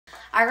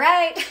All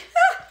right,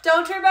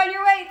 don't trip on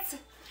your weights.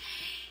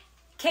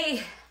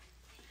 Okay,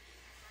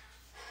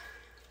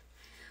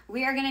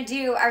 we are gonna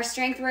do our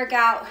strength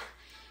workout.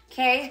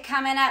 Okay,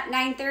 coming up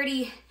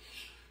 9:30.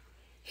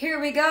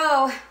 Here we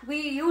go.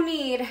 You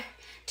need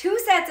 2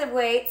 sets of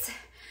weights.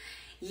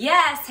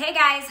 Yes, hey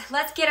guys,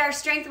 let's get our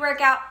strength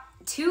workout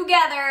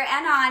together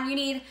and on. You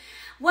need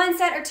 1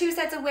 set or 2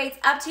 sets of weights,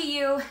 up to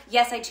you.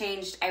 Yes, I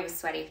changed, I was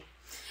sweaty.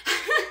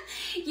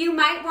 You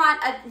might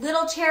want a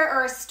little chair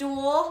or a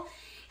stool.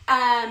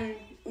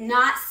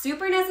 Not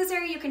super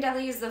necessary, you can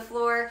definitely use the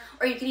floor,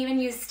 or you can even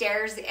use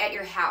stairs at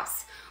your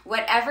house.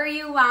 Whatever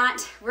you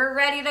want, we're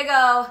ready to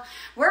go.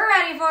 We're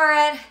ready for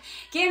it.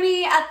 Give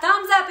me a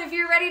thumbs up if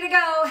you're ready to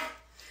go.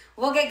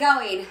 We'll get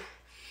going.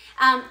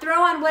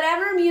 Throw on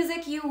whatever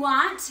music you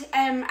want.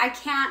 I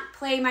can't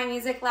play my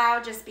music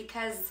loud just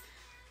because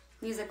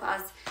music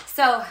laws.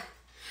 So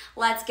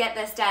let's get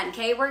this done,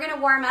 okay? We're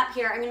gonna warm up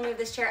here. I'm gonna move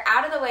this chair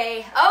out of the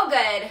way. Oh,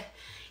 good.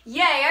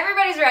 Yay,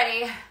 everybody's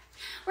ready.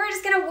 We're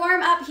just gonna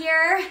warm up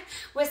here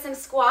with some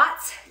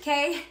squats,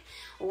 okay?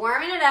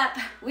 Warming it up.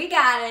 We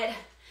got it.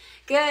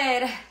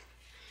 Good.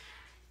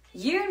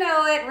 You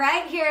know it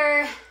right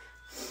here.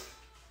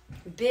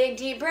 Big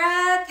deep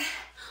breath.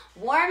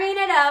 Warming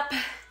it up.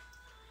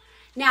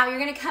 Now you're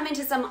gonna come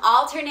into some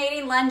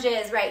alternating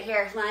lunges right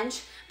here.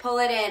 Lunge, pull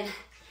it in.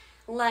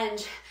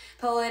 Lunge,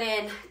 pull it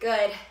in.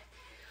 Good.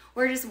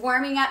 We're just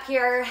warming up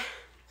here.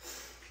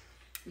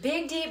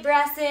 Big deep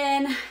breaths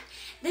in.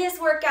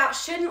 This workout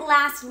shouldn't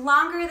last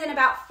longer than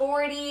about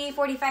 40,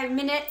 45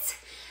 minutes.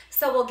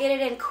 So we'll get it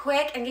in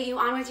quick and get you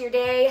on with your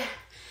day.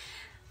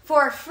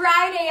 For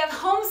Friday of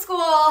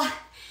homeschool,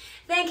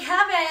 thank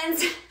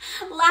heavens,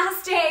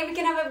 last day, we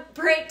can have a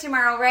break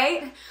tomorrow,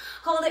 right?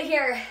 Hold it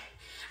here.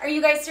 Are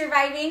you guys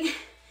surviving?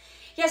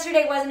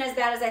 Yesterday wasn't as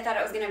bad as I thought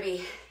it was gonna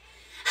be.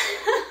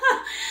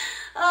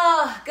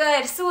 Oh,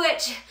 good,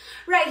 switch.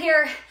 Right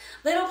here,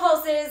 little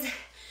pulses,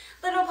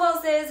 little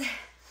pulses.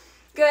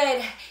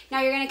 Good, now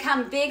you're gonna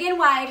come big and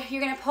wide.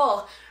 You're gonna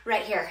pull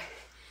right here,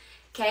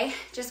 okay?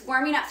 Just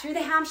warming up through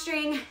the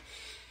hamstring.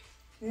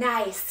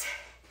 Nice.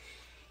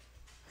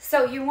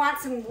 So you want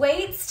some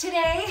weights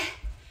today,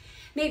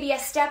 maybe a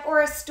step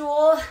or a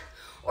stool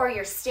or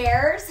your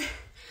stairs,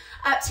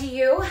 up to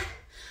you.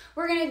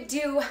 We're gonna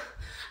do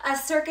a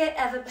circuit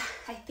of,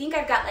 I think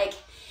I've got like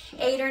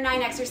 8 or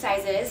 9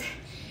 exercises.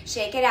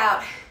 Shake it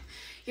out.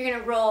 You're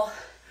gonna roll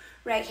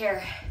right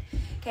here,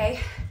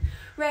 okay?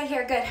 Right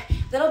here, good.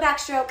 Little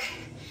backstroke.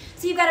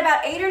 So you've got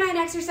about 8 or 9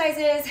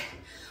 exercises.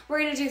 We're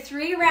gonna do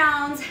 3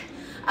 rounds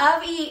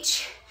of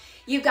each.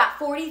 You've got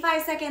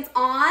 45 seconds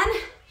on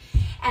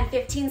and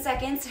 15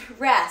 seconds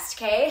rest,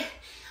 okay?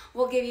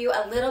 We'll give you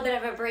a little bit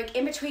of a break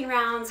in between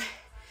rounds.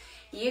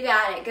 You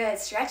got it, good,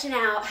 stretching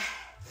out.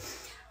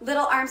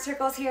 Little arm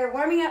circles here,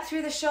 warming up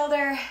through the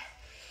shoulder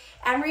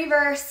and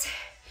reverse.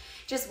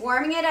 Just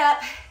warming it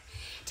up.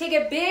 Take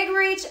a big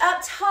reach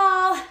up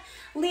tall,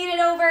 lean it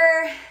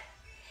over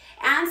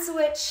and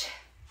switch.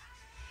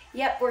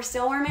 Yep, we're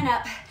still warming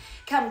up.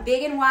 Come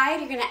big and wide,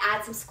 you're gonna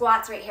add some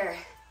squats right here.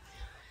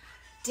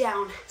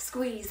 Down,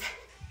 squeeze,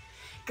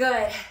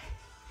 good.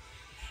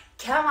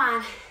 Come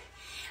on.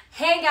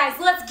 Hey guys,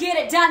 let's get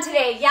it done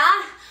today,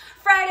 yeah?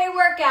 Friday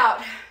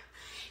workout.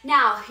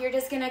 Now, you're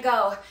just gonna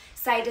go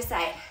side to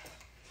side,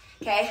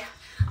 okay?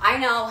 I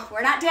know,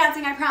 we're not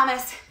dancing, I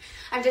promise.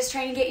 I'm just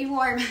trying to get you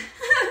warm.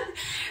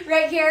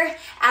 Right here,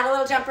 add a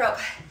little jump rope,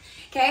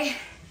 okay?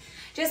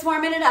 Just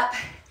warming it up.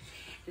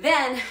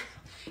 Then,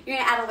 you're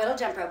gonna add a little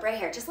jump rope right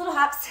here. Just little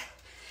hops.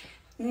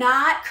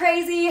 Not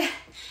crazy,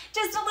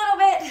 just a little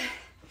bit.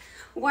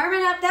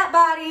 Warming up that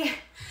body.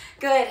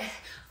 Good.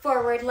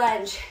 Forward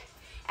lunge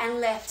and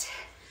lift,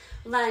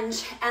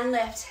 lunge and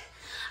lift.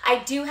 I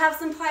do have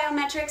some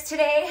plyometrics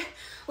today,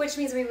 which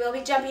means we will be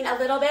jumping a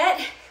little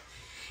bit.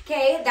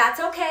 Okay, that's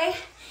okay.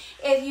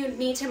 If you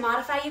need to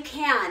modify, you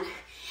can.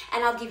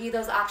 And I'll give you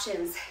those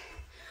options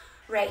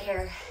right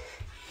here.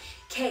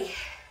 Okay,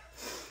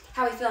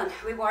 how are we feeling?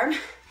 Are we warm?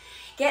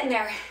 Getting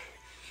there.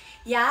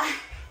 Yeah?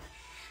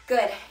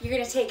 Good. You're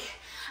gonna take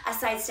a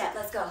side step.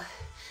 Let's go.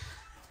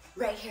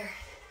 Right here.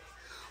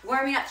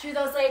 Warming up through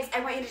those legs. I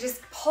want you to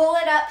just pull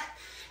it up.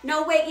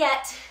 No weight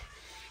yet.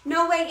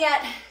 No weight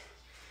yet.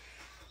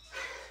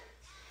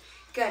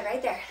 Good, right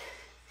there.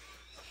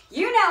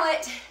 You know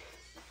it.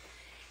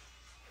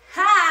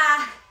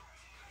 Ha!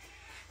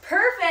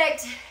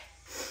 Perfect.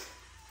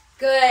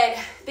 Good.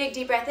 Big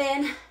deep breath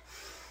in.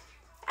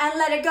 And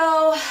let it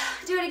go.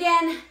 Do it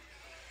again.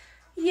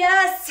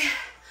 Yes.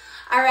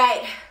 All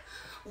right.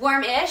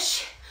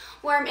 Warm-ish.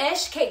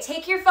 Warm-ish. Okay,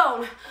 take your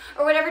phone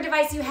or whatever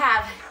device you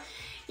have.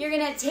 You're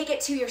gonna take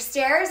it to your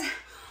stairs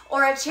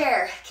or a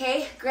chair,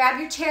 okay? Grab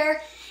your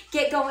chair,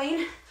 get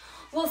going.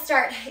 We'll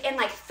start in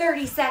like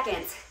 30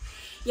 seconds.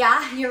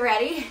 Yeah, you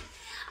ready?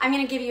 I'm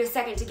gonna give you a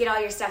second to get all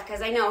your stuff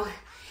because I know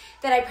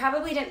that I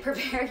probably didn't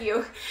prepare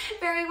you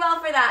very well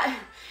for that.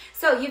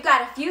 So you've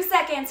got a few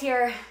seconds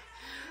here,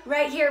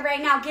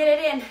 right now. Get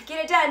it in,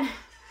 get it done.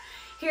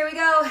 Here we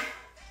go.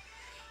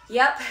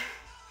 Yep.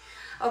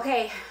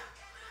 Okay,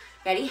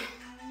 ready?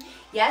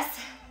 Yes.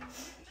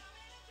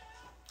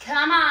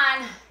 Come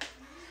on.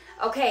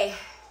 Okay,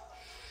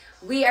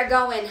 we are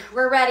going.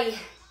 We're ready.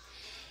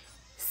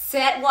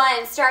 Set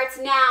one starts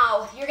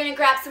now. You're gonna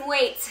grab some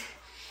weights.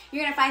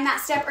 You're gonna find that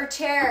step or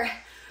chair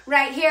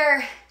right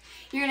here.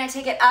 You're gonna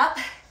take it up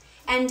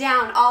and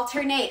down.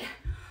 Alternate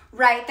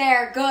right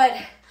there. Good.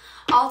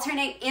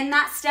 Alternate in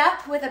that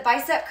step with a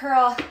bicep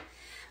curl.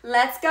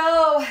 Let's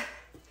go.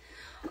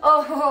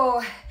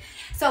 Oh,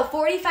 so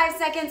 45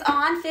 seconds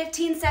on,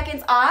 15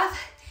 seconds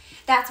off.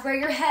 That's where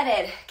you're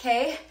headed,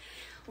 okay?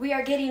 We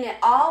are getting it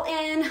all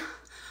in,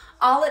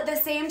 all at the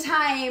same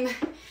time,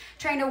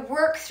 trying to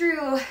work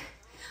through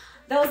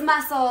those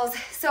muscles.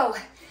 So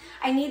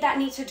I need that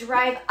knee to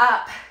drive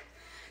up.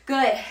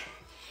 Good.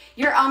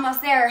 You're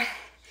almost there.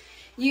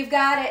 You've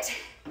got it.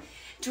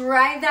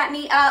 Drive that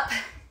knee up.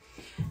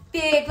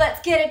 Big. Let's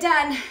get it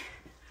done.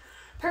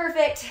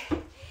 Perfect.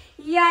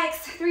 Yikes.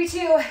 3,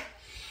 2.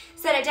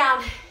 Set it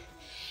down.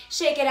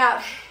 Shake it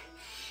out.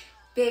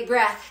 Big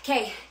breath.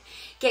 Okay.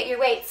 Get your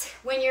weights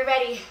when you're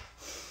ready.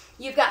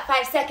 You've got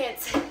 5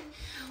 seconds.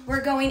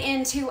 We're going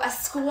into a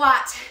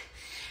squat,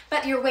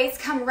 but your weights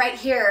come right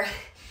here.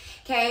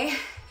 Okay,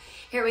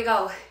 here we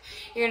go.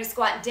 You're gonna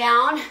squat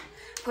down,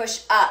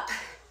 push up,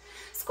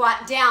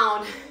 squat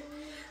down.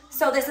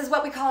 So this is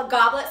what we call a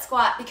goblet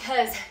squat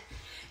because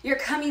you're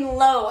coming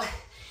low,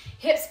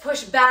 hips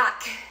push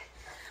back.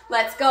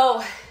 Let's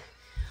go.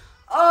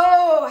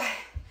 Oh,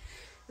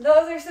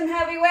 those are some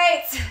heavy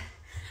weights.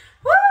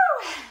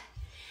 Woo!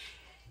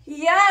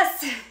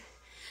 Yes.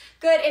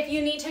 Good, if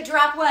you need to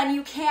drop one,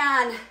 you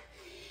can.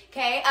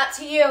 Okay, up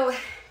to you.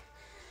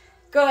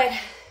 Good.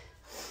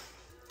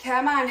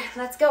 Come on,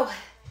 let's go.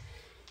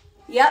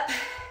 Yep.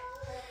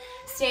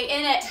 Stay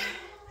in it.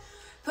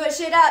 Push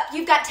it up.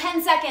 You've got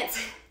 10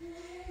 seconds.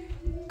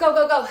 Go,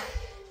 go, go.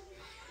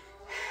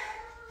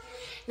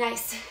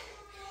 Nice.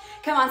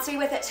 Come on, stay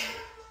with it.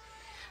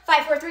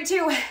 5, 4, 3,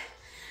 2.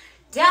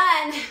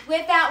 Done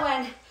with that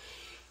one.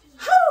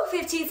 Whew,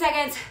 15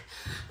 seconds.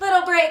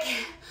 Little break.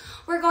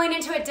 We're going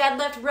into a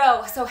deadlift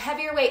row, so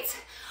heavier weights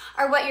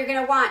are what you're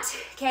gonna want,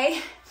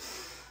 okay?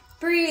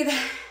 Breathe.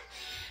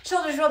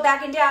 Shoulders roll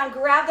back and down.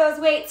 Grab those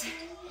weights.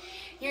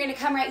 You're gonna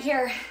come right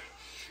here,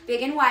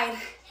 big and wide.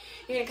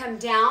 You're gonna come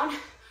down,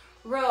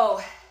 row,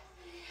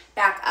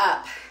 back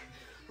up,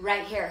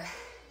 right here.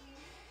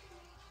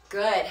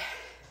 Good.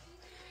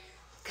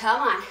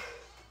 Come on.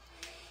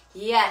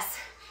 Yes.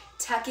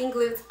 Tucking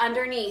glutes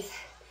underneath.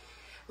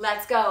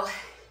 Let's go.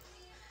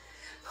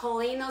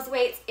 Pulling those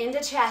weights into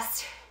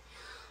chest.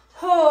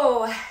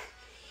 Oh,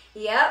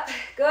 yep,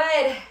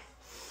 good.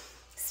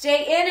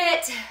 Stay in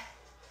it.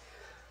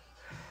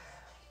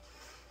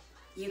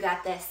 You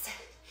got this.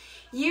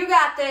 You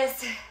got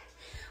this.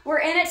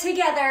 We're in it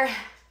together.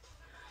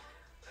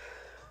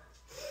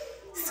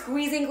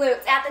 Squeezing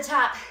glutes at the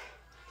top.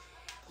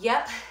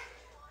 Yep.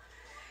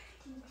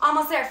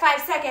 Almost there,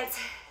 5 seconds.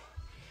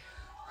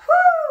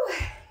 Woo!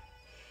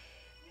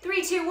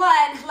 3, 2, 1,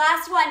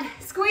 last one.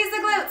 Squeeze the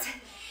glutes.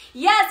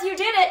 Yes, you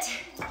did it.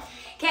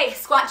 Okay,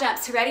 squat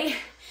jumps, ready?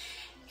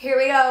 Here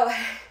we go.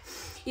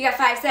 You got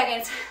 5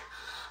 seconds.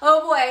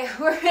 Oh boy,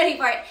 we're ready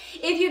for it.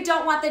 If you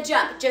don't want the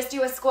jump, just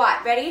do a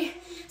squat. Ready,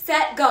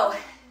 set, go.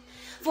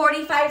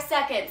 45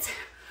 seconds,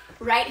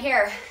 right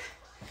here.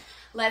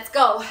 Let's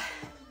go.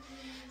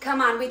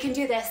 Come on, we can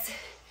do this.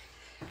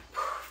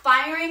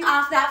 Firing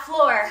off that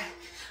floor,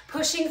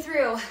 pushing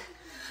through.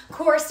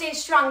 Core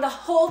stays strong the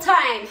whole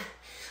time.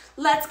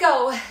 Let's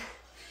go.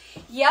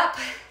 Yep.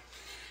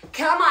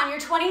 Come on,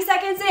 you're 20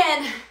 seconds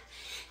in.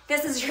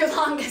 This is your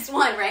longest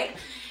one, right?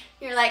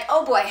 You're like,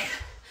 oh boy,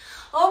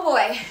 oh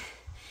boy.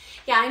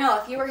 Yeah, I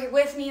know, if you were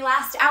with me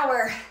last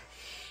hour,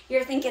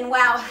 you're thinking,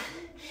 wow,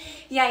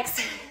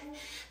 yikes,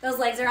 those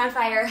legs are on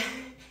fire.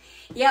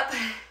 Yep,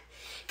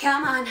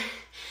 come on,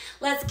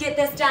 let's get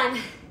this done.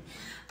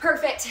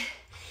 Perfect.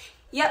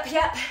 Yep,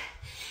 yep.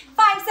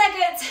 5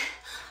 seconds.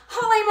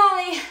 Holy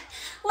moly,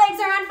 legs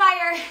are on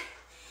fire.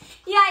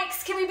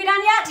 Yikes, can we be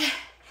done yet?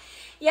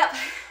 Yep,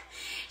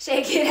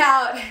 shake it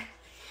out.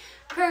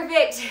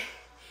 Perfect.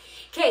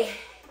 Okay,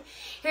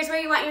 here's where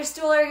you want your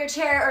stool or your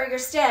chair or your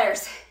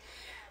stairs.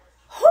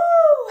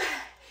 Whoo!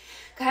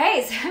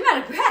 Guys, I'm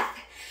out of breath.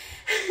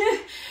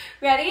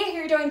 Ready?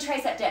 You're doing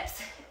tricep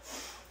dips.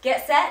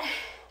 Get set.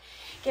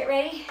 Get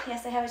ready.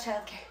 Yes, I have a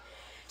child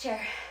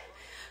chair.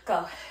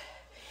 Go.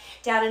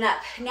 Down and up.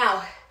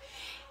 Now,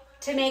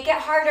 to make it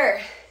harder,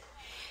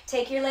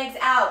 take your legs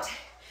out.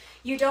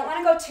 You don't want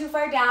to go too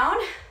far down.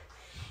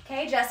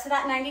 Okay, just to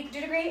that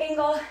 90-degree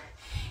angle.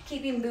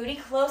 Keeping booty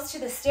close to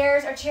the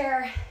stairs or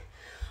chair.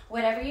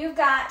 Whatever you've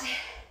got.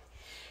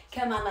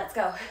 Come on, let's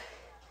go.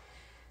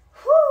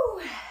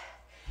 Whoo!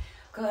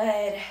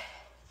 Good.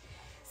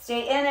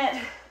 Stay in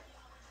it.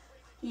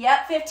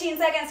 Yep, 15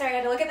 seconds. Sorry, I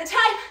had to look at the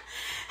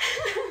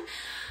time.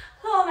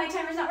 Oh, my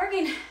timer's not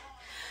working.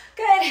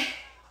 Good.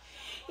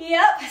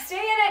 Yep, stay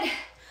in it.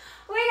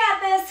 We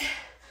got this.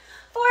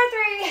 4,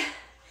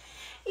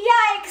 3.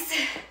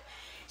 Yikes.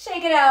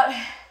 Shake it out.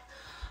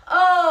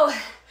 Oh,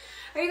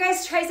 are you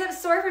guys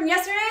triceps sore from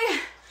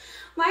yesterday?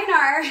 Mine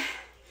are.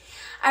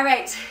 All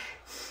right,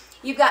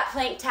 you've got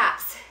plank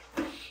taps.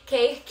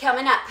 Okay,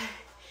 coming up.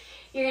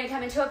 You're gonna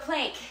come into a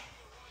plank.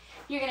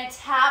 You're gonna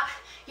tap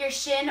your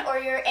shin or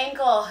your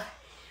ankle.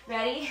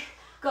 Ready?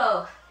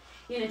 Go.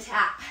 You're gonna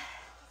tap.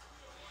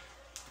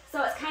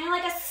 So it's kind of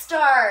like a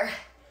star.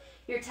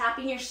 You're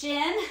tapping your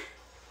shin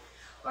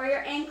or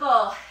your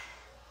ankle.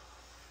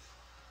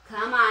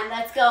 Come on,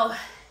 let's go.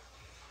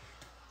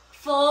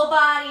 Full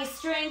body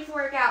strength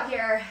workout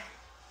here.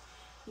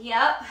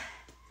 Yep.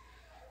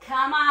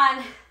 Come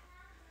on.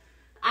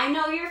 I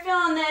know you're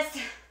feeling this,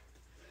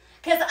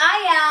 because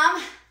I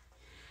am.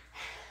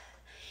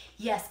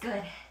 Yes,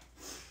 good.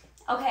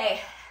 Okay.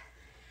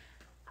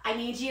 I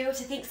need you to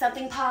think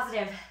something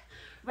positive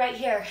right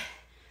here,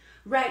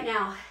 right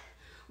now.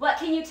 What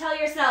can you tell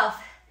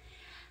yourself?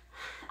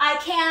 I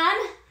can,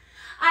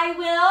 I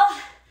will,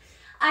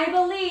 I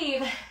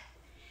believe.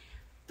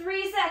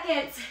 3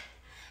 seconds.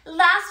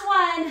 Last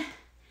one.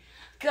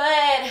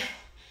 Good.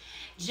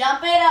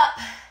 Jump it up.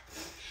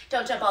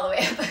 Don't jump all the way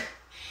up.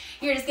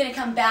 You're just gonna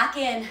come back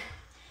in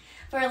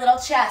for a little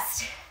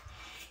chest.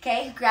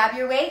 Okay, grab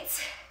your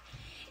weights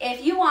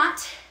if you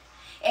want.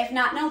 If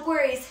not, no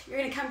worries. You're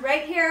gonna come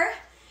right here.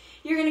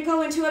 You're gonna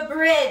go into a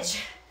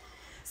bridge.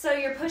 So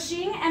you're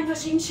pushing and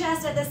pushing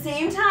chest at the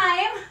same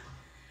time.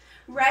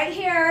 Right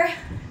here.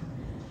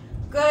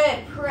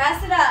 Good,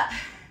 press it up.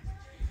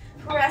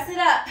 Press it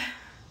up.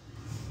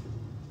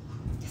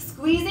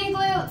 Squeezing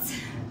glutes.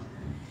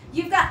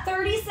 You've got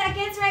 30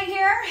 seconds right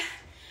here.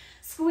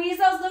 Squeeze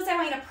those glutes. I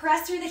want you to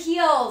press through the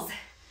heels.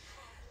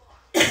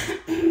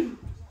 Good,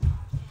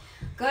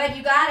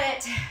 you got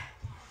it.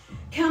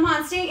 Come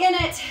on, stay in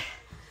it.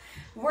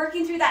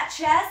 Working through that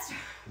chest.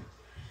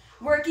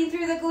 Working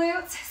through the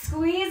glutes.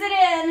 Squeeze it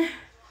in.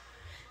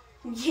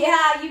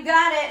 Yeah, you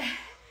got it.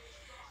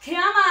 Come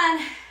on.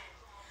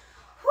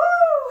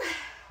 Woo.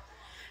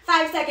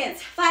 5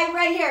 seconds. 5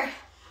 right here.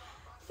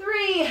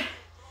 3,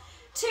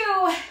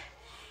 2,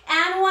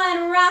 and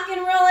 1. Rock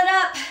and roll it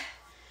up.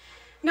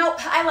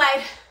 Nope, I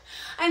lied.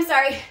 I'm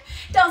sorry.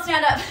 Don't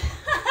stand up.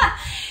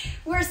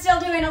 We're still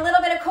doing a little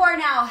bit of core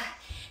now.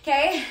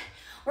 Okay?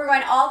 We're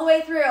going all the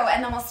way through,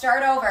 and then we'll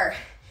start over.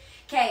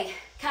 Okay,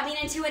 coming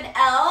into an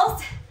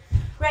L's.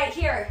 Right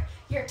here,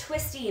 you're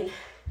twisting.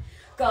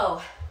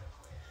 Go.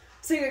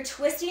 So you're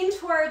twisting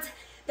towards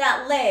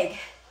that leg.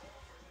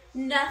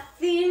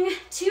 Nothing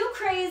too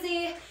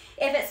crazy.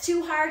 If it's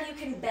too hard, you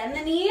can bend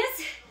the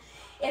knees.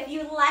 If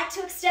you like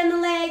to extend the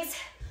legs,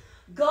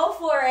 go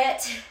for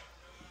it.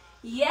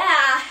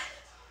 Yeah.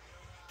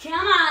 Come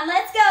on,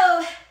 let's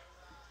go.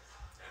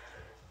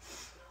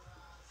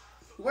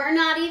 We're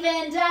not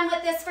even done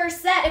with this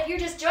first set. If you're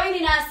just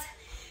joining us,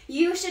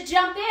 you should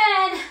jump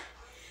in.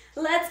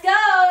 Let's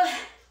go.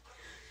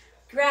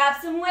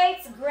 Grab some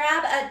weights,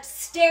 grab a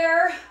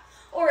stair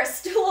or a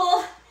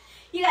stool.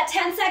 You got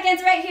 10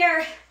 seconds right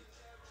here.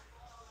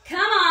 Come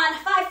on,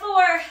 5,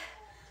 4,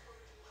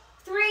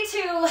 3,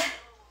 2,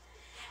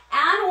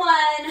 and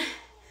 1.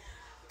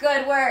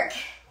 Good work.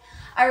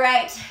 All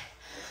right,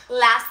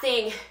 last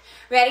thing.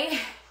 Ready?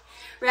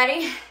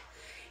 Ready?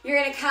 You're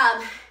gonna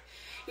come.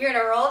 You're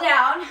gonna roll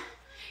down.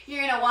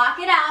 You're gonna walk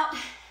it out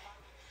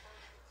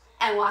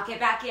and walk it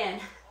back in.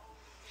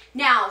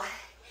 Now,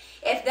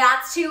 if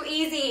that's too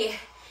easy,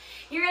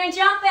 you're gonna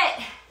jump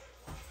it.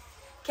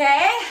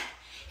 Okay?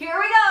 Here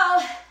we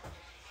go.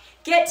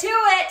 Get to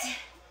it.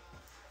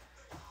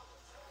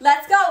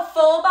 Let's go,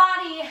 full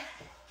body.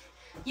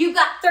 You've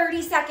got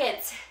 30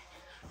 seconds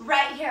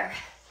right here.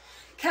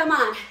 Come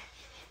on.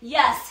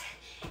 Yes.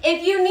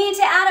 If you need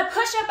to add a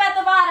push-up at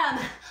the bottom,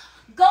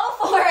 go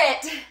for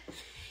it.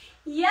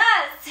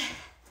 Yes.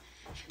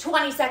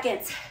 20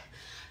 seconds.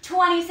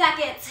 20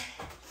 seconds.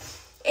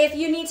 If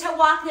you need to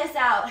walk this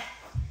out,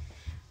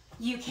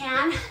 you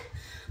can.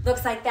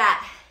 Looks like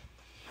that.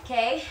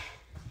 Okay?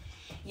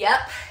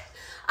 Yep.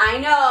 I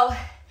know.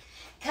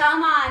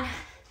 Come on.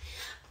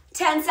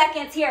 10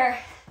 seconds here.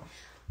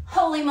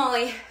 Holy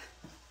moly.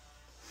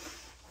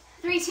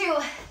 3, 2.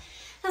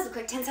 That was a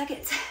quick 10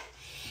 seconds.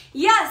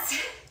 Yes.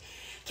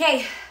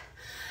 Okay.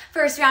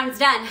 First round's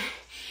done.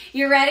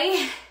 You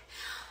ready?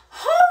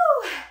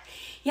 Whoo!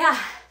 Yeah.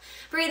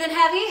 Breathing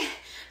heavy.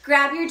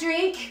 Grab your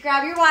drink.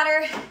 Grab your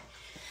water.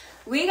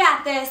 We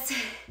got this.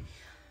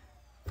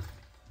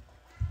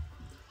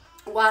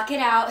 Walk it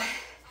out.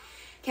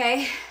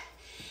 Okay?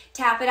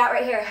 Tap it out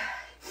right here.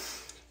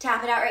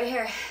 Tap it out right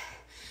here.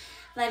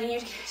 Letting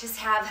you just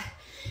have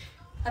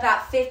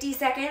about 50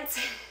 seconds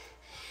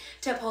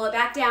to pull it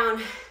back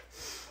down.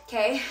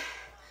 Okay?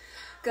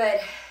 Good.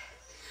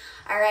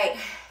 All right.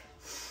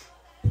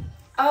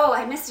 Oh,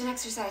 I missed an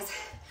exercise.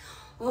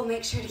 We'll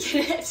make sure to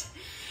get it.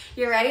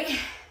 You ready?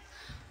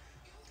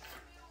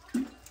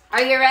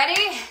 Are you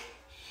ready?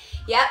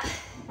 Yep.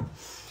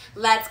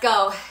 Let's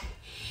go.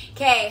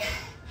 Okay.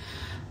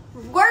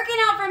 Working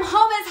out from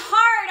home is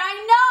hard, I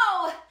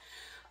know.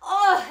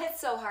 Oh, it's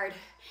so hard.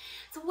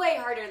 It's way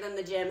harder than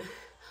the gym.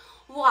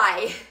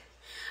 Why?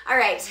 All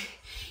right,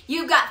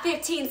 you've got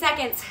 15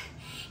 seconds,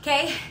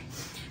 okay?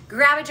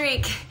 Grab a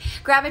drink,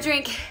 grab a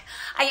drink.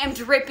 I am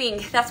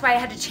dripping, that's why I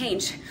had to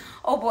change.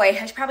 Oh boy,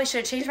 I probably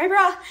should have changed my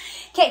bra.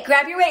 Okay,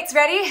 grab your weights,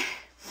 ready?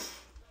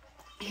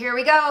 Here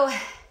we go.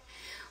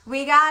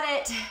 We got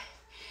it.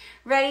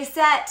 Ready,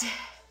 set.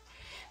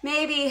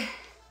 Maybe.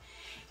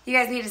 You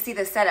guys need to see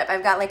this setup.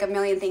 I've got like a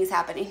million things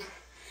happening.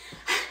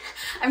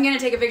 I'm gonna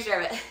take a picture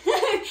of it.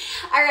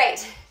 All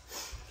right.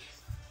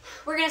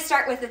 We're gonna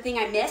start with the thing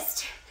I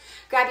missed.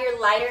 Grab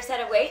your lighter set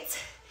of weights,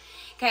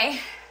 okay?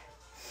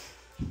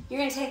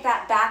 You're gonna take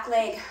that back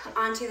leg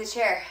onto the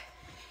chair,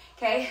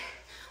 okay?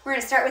 We're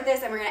gonna start with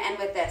this and we're gonna end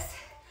with this.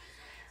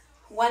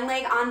 One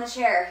leg on the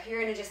chair.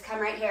 You're gonna just come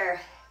right here,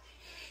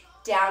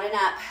 down and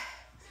up.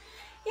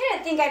 You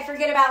didn't think I'd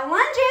forget about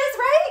lunges,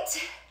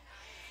 right?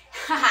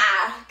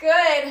 Haha,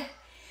 good.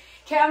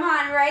 Come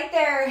on, right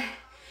there.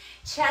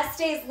 Chest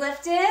stays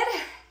lifted.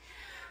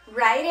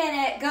 Right in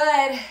it,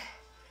 good.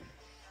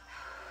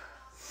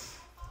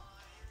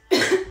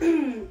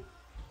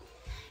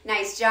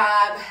 Nice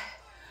job.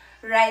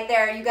 Right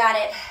there, you got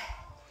it.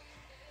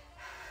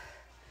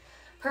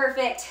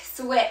 Perfect,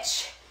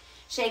 switch.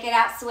 Shake it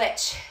out,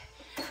 switch.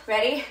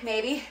 Ready?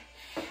 Maybe.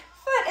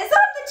 Foot is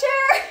off the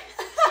chair.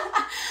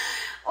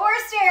 Or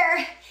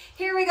stair.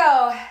 Here we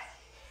go.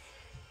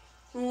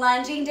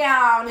 Lunging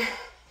down.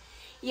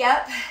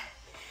 Yep.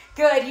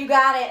 Good, you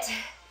got it.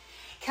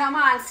 Come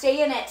on,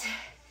 stay in it.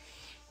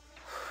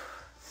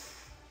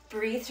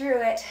 Breathe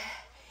through it.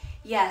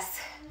 Yes.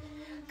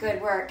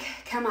 Good work.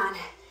 Come on.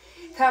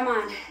 Come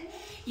on.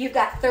 You've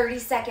got 30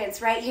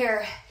 seconds right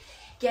here.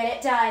 Get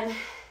it done.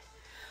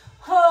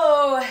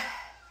 Oh.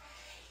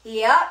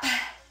 Yep.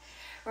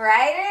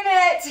 Right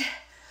in it.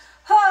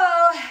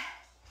 Oh.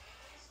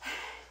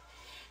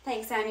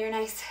 Thanks, Sam. You're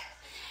nice.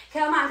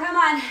 Come on, come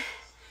on.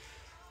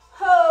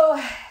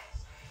 Oh.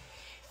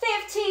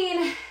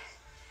 15.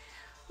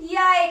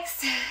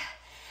 Yikes.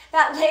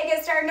 That leg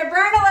is starting to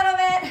burn a little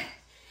bit.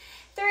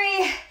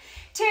 3,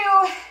 2.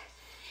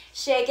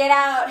 Shake it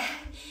out.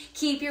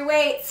 Keep your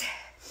weights.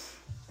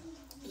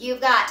 You've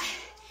got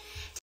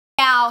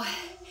now.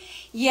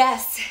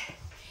 Yes.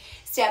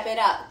 Step it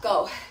up.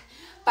 Go.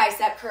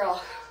 Bicep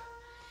curl.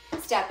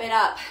 Step it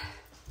up.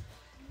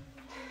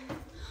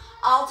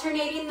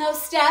 Alternating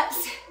those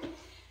steps.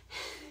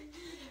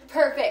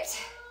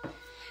 Perfect.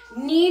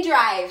 Knee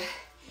drive.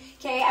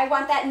 Okay, I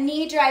want that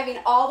knee driving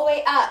all the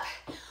way up.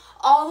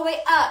 All the way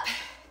up.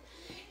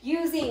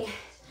 Using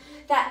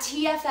that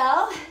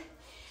TFL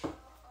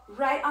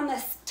right on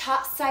the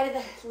top side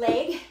of the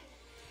leg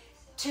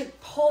to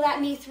pull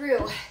that knee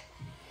through.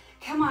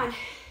 Come on.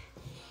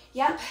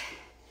 Yep.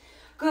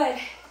 Good.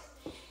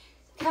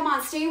 Come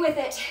on, stay with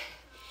it.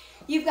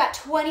 You've got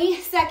 20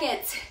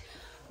 seconds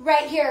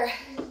right here.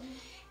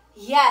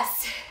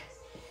 Yes.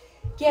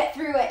 Get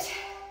through it.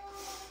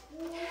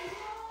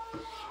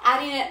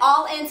 Adding it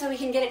all in so we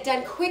can get it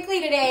done quickly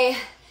today.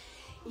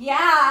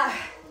 Yeah.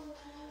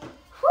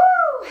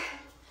 Woo.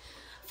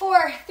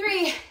 4,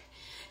 3,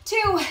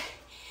 2,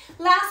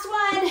 last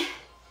one.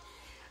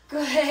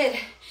 Good.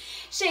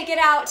 Shake it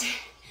out.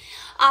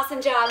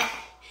 Awesome job.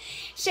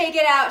 Shake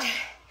it out.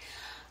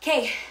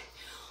 Okay,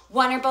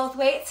 one or both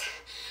weights.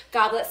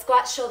 Goblet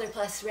squat, shoulder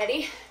plus.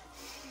 Ready?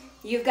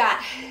 You've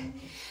got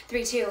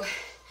 3, 2,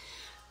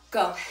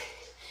 go.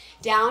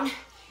 Down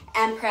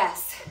and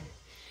press.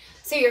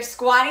 So you're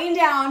squatting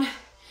down,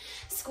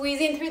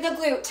 squeezing through the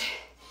glute.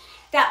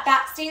 That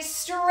back stays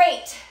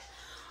straight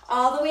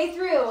all the way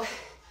through.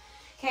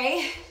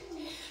 Okay?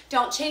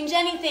 Don't change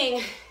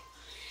anything.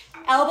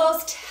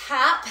 Elbows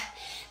tap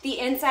the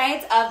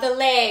insides of the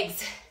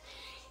legs.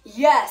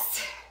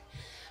 Yes.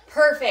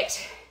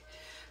 Perfect.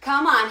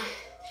 Come on.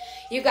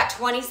 You've got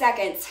 20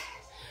 seconds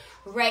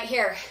right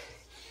here.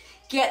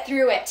 Get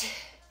through it.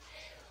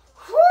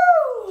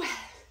 Woo!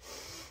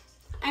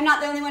 I'm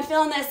not the only one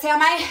feeling this,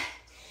 am I?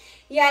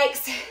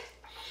 Yikes.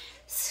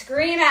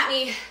 Scream at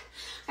me.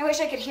 I wish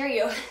I could hear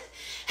you.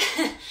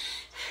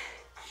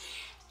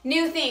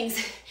 New things,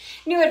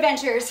 new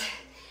adventures.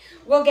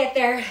 We'll get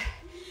there.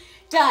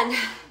 Done.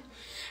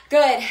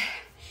 Good.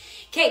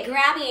 Okay,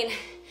 grabbing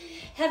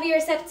heavier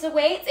sets of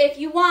weights if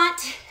you want.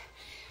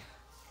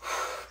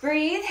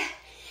 Breathe.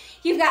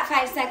 You've got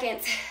 5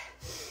 seconds.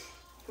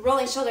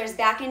 Rolling shoulders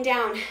back and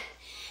down.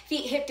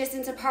 Feet hip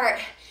distance apart.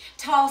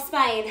 Tall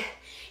spine.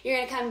 You're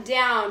gonna come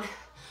down,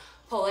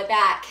 pull it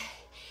back,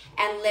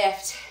 and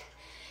lift.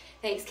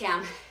 Thanks,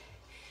 Cam.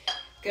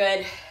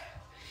 Good.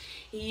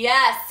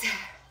 Yes.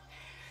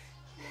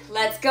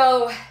 Let's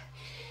go.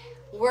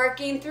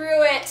 Working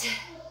through it.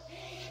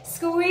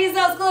 Squeeze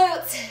those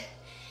glutes.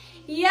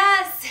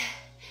 Yes.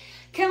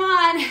 Come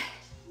on.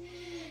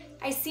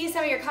 I see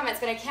some of your comments,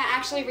 but I can't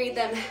actually read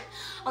them.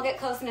 I'll get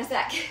close in a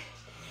sec.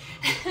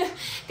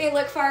 They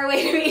look far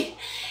away to me.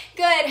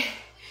 Good.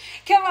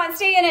 Come on,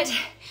 stay in it.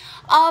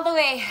 All the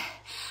way.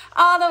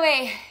 All the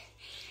way.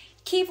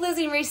 Keep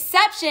losing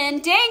reception.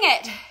 Dang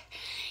it.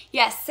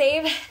 Yes,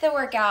 save the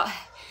workout.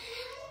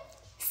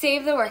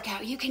 Save the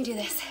workout. You can do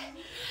this.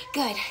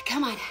 Good.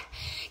 Come on.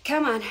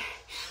 Come on.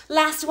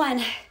 Last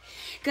one.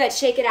 Good.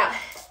 Shake it out.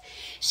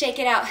 Shake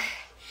it out.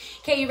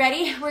 Okay, you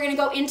ready? We're going to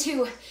go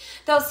into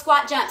those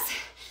squat jumps.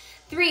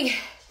 3,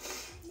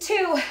 2.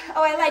 Oh,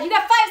 I lied. You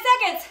got 5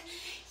 seconds.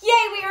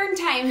 Yay, we earned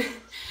time.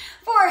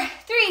 4,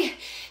 3,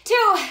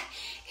 2.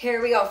 Here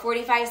we go,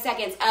 45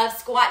 seconds of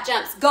squat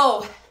jumps,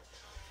 go.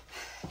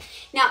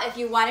 Now, if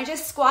you wanna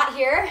just squat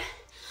here,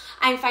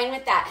 I'm fine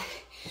with that.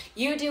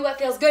 You do what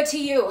feels good to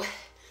you,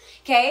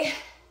 okay?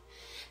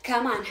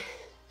 Come on,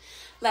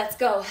 let's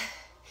go.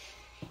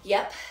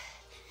 Yep,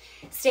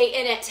 stay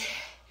in it,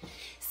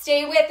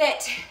 stay with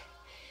it.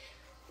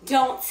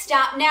 Don't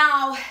stop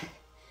now.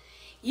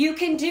 You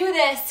can do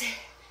this.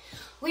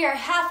 We are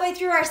halfway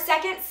through our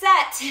second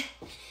set.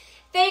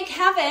 Thank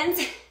heavens.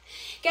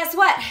 Guess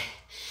what?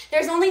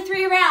 There's only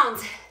 3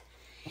 rounds.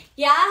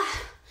 Yeah?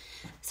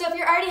 So if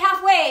you're already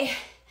halfway,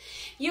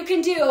 you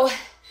can do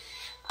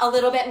a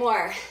little bit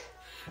more,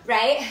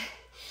 right?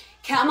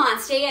 Come on,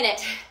 stay in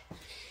it.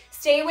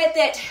 Stay with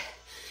it.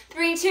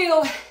 3, 2,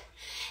 and 1.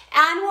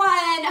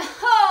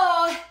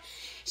 Oh,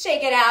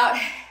 shake it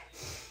out.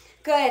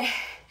 Good.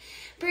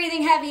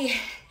 Breathing heavy.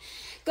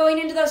 Going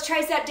into those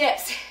tricep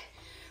dips.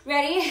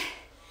 Ready?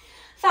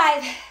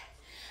 5,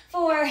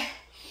 4.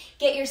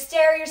 Get your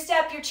stair, your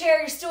step, your chair,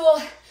 your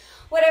stool,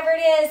 whatever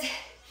it is.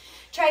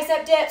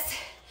 Tricep dips.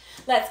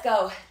 Let's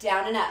go.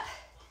 Down and up.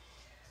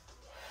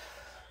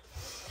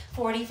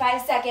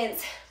 45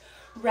 seconds.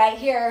 Right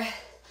here.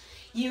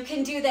 You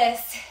can do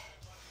this.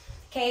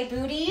 Okay,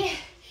 booty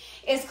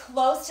is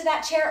close to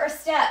that chair or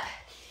step.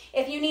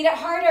 If you need it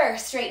harder,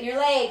 straighten your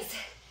legs.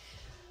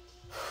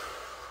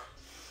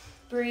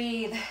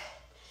 Breathe.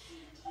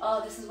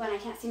 Oh, this is when I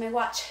can't see my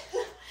watch.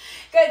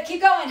 Good,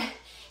 keep going.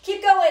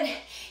 Keep going.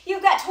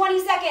 You've got 20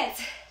 seconds.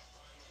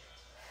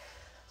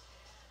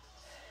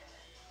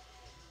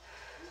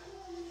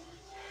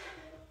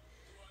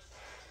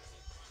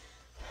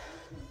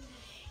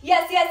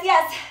 Yes, yes,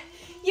 yes.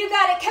 You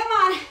got it, come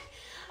on.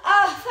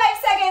 5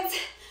 seconds.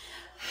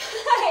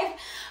 5,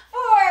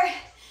 4,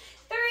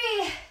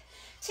 3,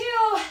 2.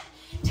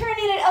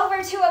 Turning it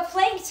over to a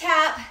plank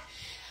tap.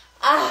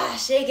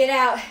 Shake it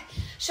out.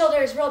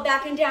 Shoulders roll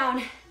back and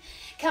down.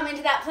 Come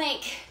into that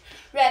plank.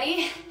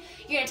 Ready?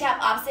 You're gonna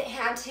tap opposite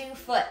hand to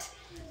foot.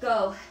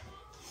 Go.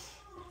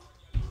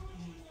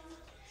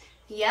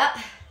 Yep.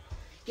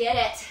 Get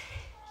it.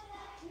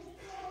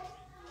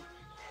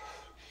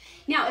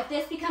 Now, if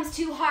this becomes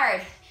too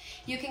hard,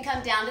 you can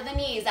come down to the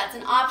knees. That's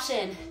an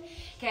option.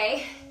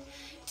 Okay?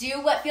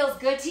 Do what feels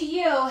good to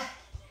you.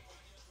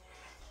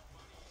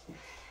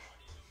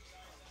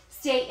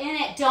 Stay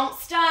in it. Don't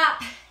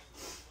stop.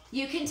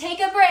 You can take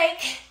a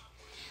break,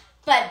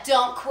 but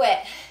don't quit.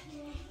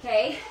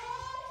 Okay?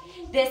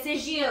 This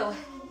is you.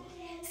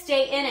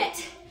 Stay in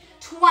it.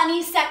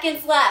 20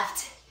 seconds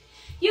left.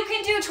 You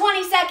can do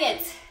 20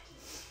 seconds.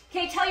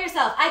 Okay, tell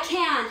yourself, I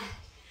can.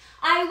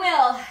 I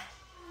will.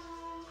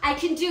 I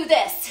can do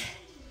this.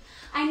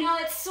 I know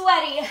it's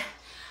sweaty.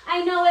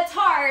 I know it's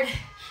hard,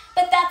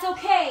 but that's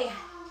okay.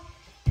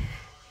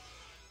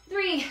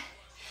 3,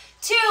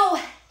 2,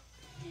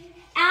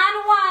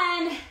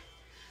 and 1.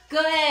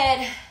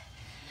 Good.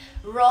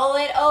 Roll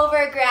it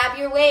over. Grab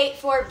your weight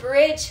for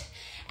bridge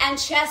and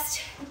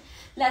chest.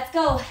 Let's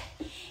go.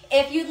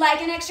 If you'd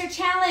like an extra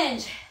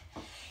challenge,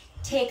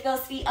 take those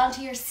feet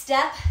onto your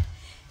step,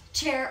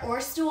 chair, or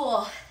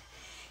stool.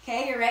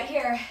 Okay, you're right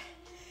here.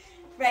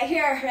 Right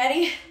here.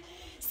 Ready,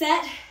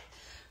 set,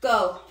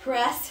 go.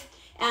 Press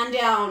and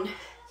down.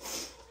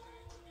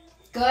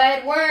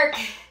 Good work.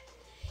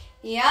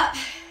 Yep.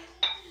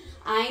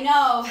 I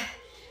know.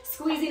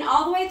 Squeezing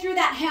all the way through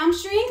that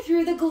hamstring,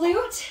 through the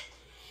glute.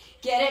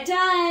 Get it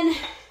done.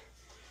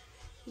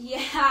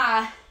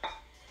 Yeah.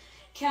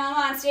 Come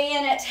on, stay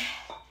in it.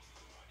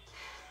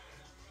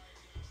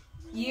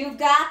 You've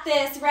got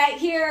this right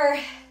here.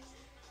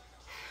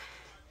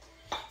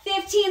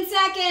 15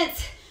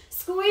 seconds.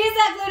 Squeeze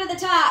that glute to the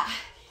top.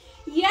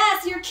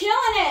 Yes, you're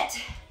killing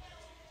it.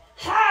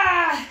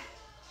 Ha.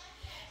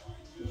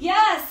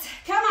 Yes,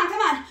 come on,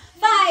 come on.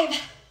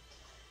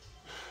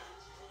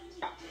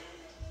 5,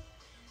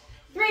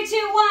 3, 2,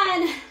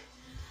 1.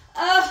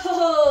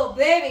 Oh,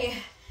 baby.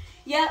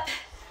 Yep,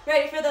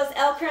 ready for those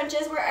L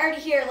crunches? We're already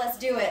here, let's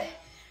do it.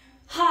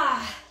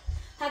 Ha.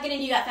 Hug it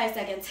in, you got 5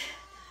 seconds.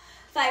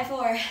 5,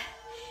 4,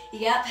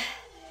 yep.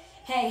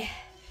 Hey,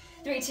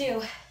 3,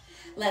 2,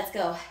 let's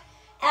go.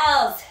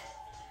 L's,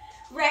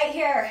 right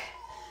here.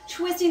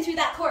 Twisting through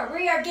that core.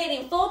 We are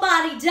getting full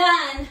body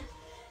done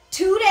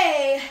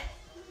today.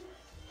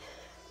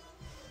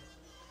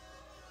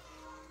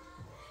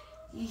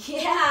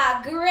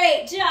 Yeah,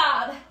 great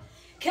job.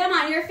 Come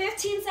on, you're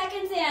 15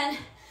 seconds in,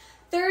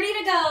 30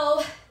 to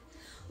go.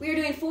 We are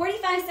doing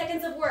 45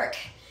 seconds of work,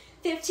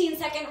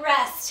 15-second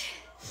rest.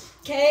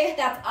 Okay,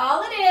 that's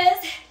all it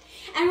is.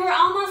 And we're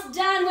almost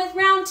done with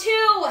round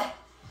 2.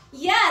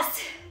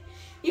 Yes,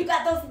 you've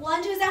got those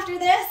lunges after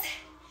this.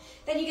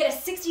 Then you get a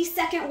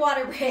 60-second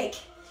water break.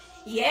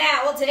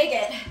 Yeah, we'll take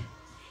it.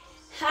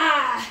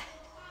 Ha.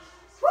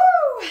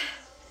 Woo.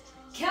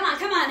 Come on,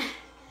 come on.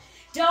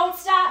 Don't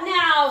stop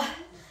now.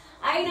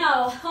 I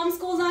know,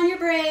 homeschool's on your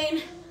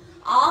brain.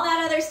 All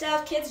that other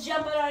stuff, kids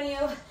jumping on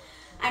you.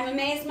 I'm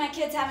amazed my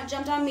kids haven't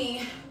jumped on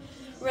me.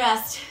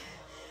 Rest.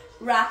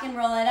 Rock and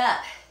roll it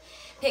up.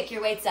 Pick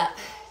your weights up.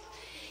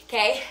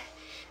 Okay?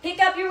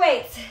 Pick up your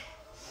weights.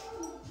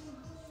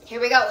 Here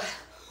we go.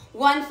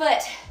 One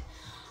foot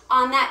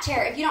on that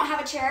chair. If you don't have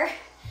a chair,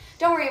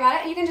 don't worry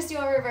about it. You can just do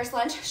a reverse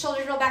lunge.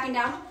 Shoulders roll back and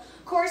down.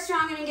 Core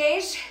strong and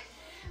engaged.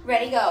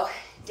 Ready, go.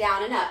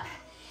 Down and up.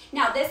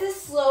 Now this is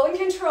slow and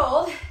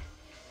controlled.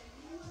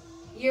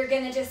 You're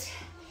gonna just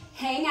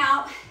hanging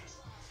out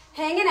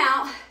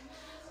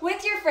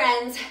with your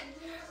friends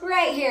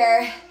right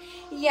here.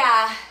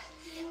 Yeah,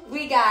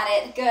 we got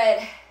it,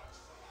 good.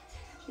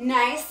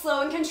 Nice,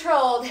 slow and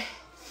controlled.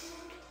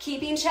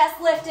 Keeping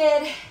chest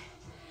lifted.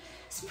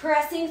 Just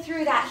pressing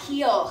through that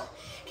heel,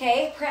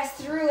 okay? Press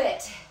through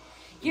it.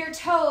 Your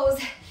toes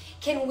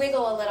can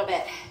wiggle a little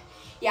bit,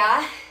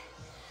 yeah?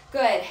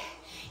 Good.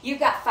 You've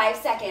got 5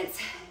 seconds.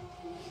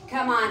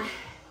 Come on.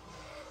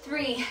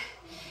 3,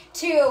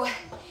 2,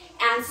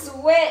 and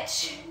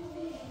switch.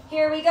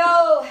 Here we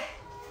go.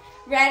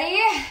 Ready?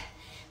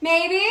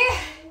 Maybe?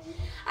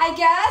 I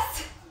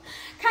guess?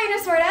 Kind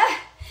of, sort of.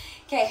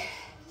 Okay.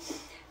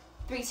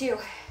 3, 2,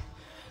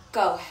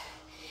 go.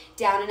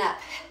 Down and up.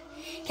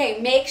 Okay,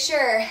 make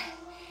sure.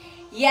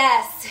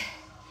 Yes.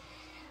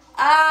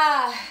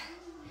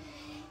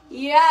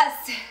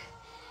 Yes.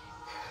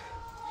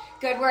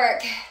 Good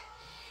work.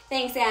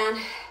 Thanks, Anne.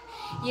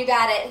 You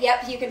got it.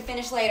 Yep, you can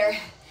finish later.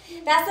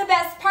 That's the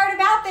best part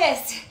about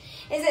this,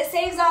 is it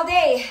saves all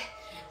day,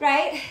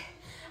 right?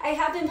 I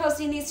have been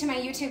posting these to my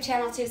YouTube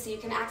channel too, so you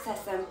can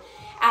access them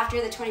after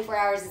the 24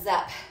 hours is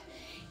up.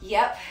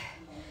 Yep,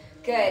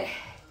 good.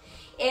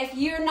 If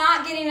you're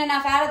not getting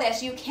enough out of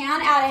this, you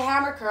can add a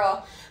hammer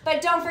curl,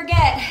 but don't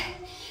forget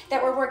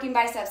that we're working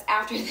biceps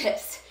after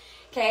this,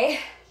 okay?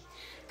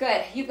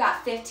 Good, you've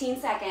got 15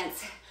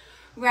 seconds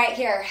right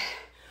here,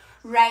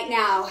 right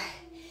now.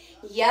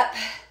 Yep,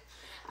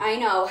 I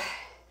know.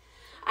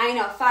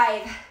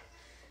 5.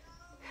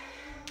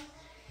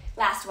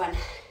 Last one.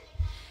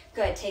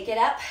 Good, take it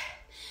up,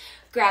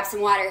 grab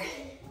some water.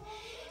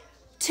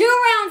 2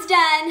 rounds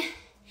done.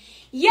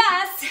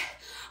 Yes,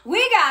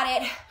 we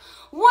got it.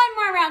 1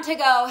 more round to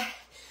go.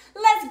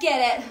 Let's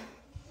get it.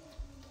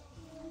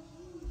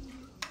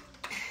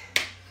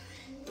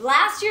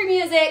 Blast your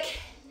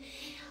music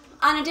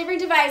on a different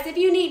device if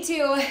you need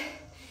to.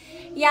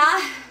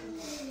 Yeah,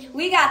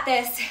 we got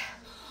this.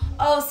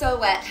 Oh, so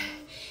wet.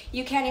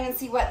 You can't even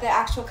see what the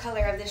actual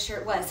color of this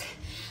shirt was.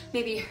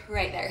 Maybe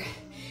right there.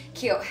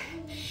 Cute.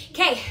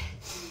 Okay,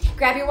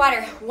 grab your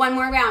water. 1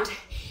 more round.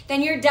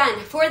 Then you're done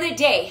for the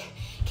day.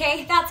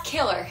 Okay, that's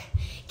killer.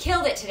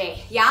 Killed it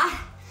today, yeah?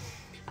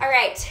 All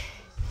right,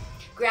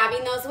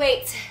 grabbing those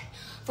weights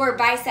for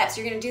biceps.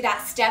 You're gonna do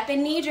that step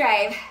and knee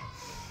drive.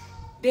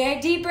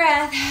 Big deep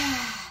breath.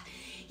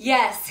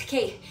 Yes,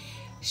 okay,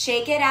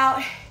 shake it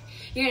out.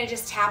 You're gonna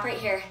just tap right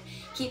here.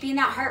 Keeping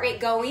that heart rate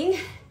going,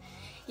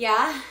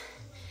 yeah?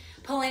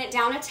 Pulling it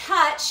down a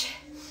touch.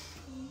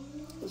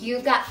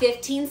 You've got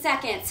 15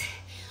 seconds.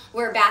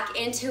 We're back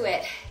into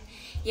it,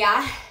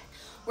 yeah?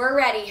 We're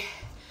ready,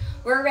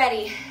 we're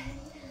ready.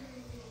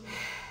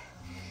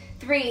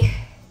 3,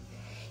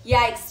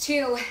 yikes,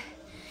 2,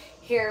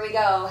 here we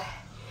go.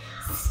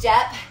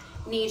 Step,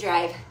 knee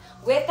drive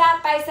with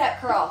that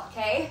bicep curl,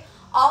 okay?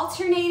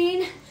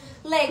 Alternating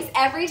legs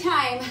every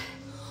time,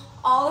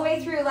 all the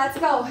way through, let's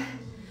go.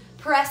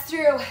 Press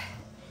through,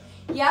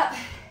 yep.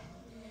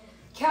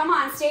 Come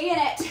on, stay in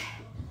it.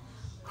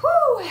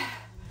 Whew.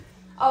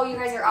 Oh, you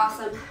guys are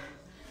awesome.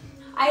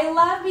 I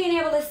love being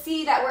able to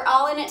see that we're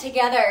all in it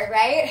together,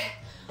 right?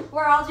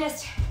 We're all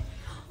just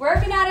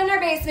working out in our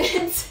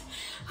basements.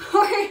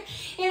 We're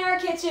in our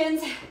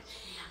kitchens,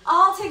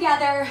 all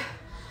together,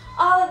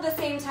 all at the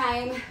same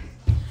time.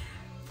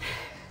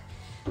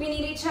 We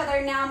need each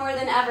other now more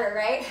than ever,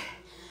 right?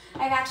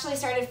 I've actually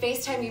started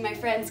FaceTiming my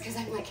friends because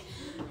I'm like,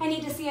 I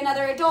need to see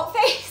another adult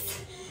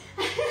face.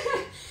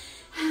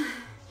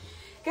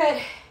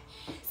 Good.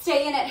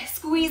 Stay in it.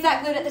 Squeeze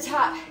that glute at the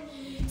top.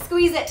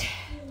 Squeeze it.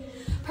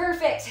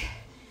 Perfect.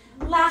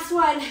 Last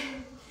one.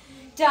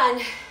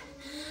 Done.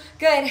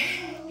 Good.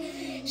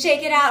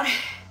 Shake it out.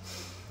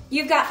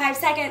 You've got 5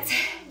 seconds.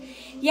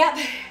 Yep.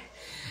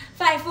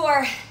 5,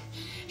 4.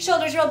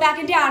 Shoulders roll back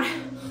and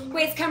down.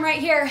 Weights come right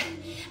here.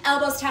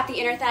 Elbows tap the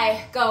inner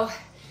thigh. Go.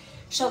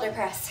 Shoulder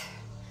press.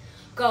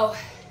 Go.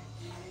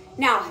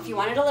 Now, if you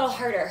want it a little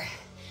harder,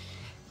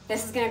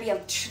 this is gonna be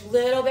a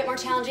little bit more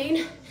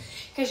challenging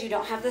because you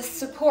don't have the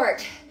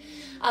support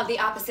of the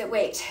opposite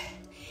weight.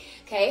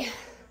 Okay?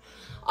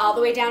 All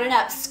the way down and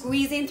up,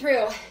 squeezing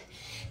through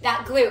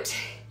that glute.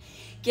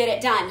 Get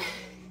it done.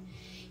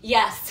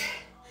 Yes.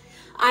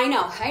 I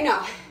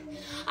know.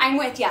 I'm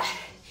with ya.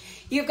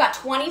 You've got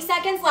 20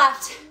 seconds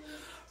left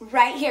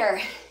right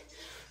here,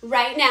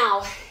 right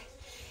now.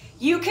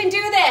 You can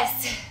do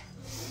this.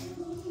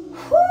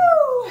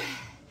 Whoo!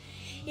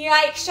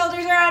 Yikes,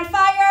 shoulders are on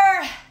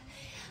fire.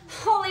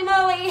 Holy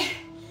moly.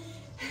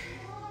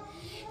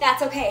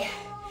 That's okay.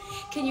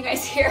 Can you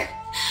guys hear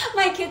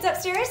my kids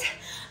upstairs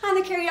on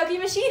the karaoke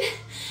machine?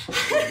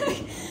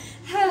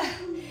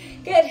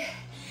 Good.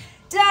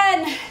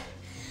 Done.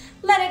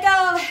 Let it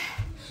go.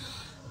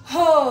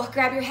 Oh,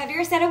 grab your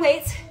heavier set of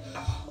weights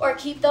or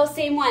keep those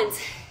same ones.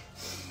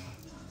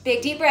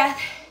 Big deep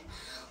breath.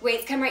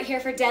 Weights come right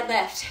here for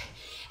deadlift.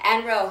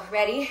 and row.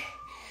 Ready?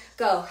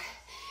 Go.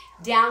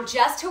 Down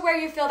just to where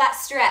you feel that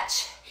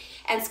stretch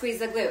and squeeze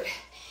the glute.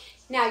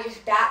 Now your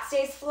back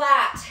stays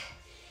flat.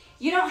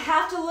 You don't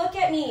have to look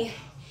at me.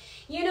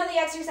 You know the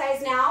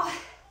exercise now.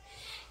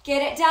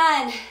 Get it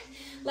done.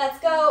 Let's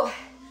go.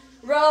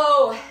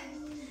 Row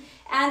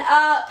and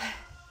up.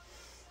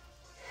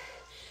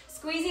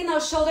 Squeezing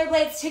those shoulder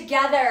blades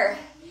together.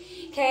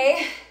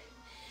 Okay?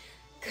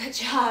 Good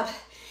job.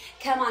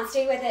 Come on,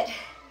 stay with it.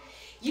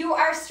 You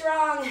are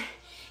strong.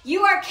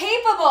 You are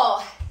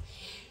capable.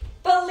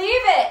 Believe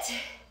it.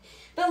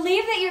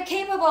 Believe that you're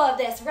capable of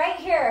this right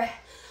here,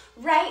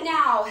 right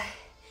now.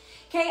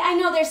 Okay, I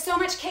know there's so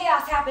much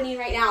chaos happening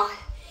right now.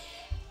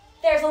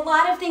 There's a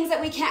lot of things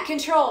that we can't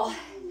control.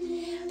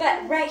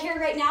 But right here,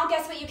 right now,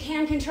 guess what you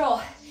can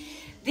control?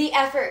 The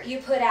effort you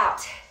put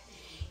out.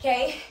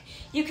 Okay?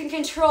 You can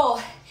control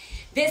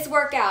this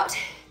workout.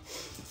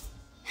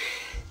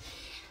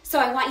 So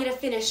I want you to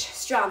finish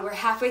strong. We're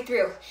halfway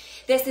through.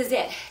 This is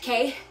it,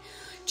 okay?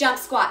 Jump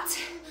squats.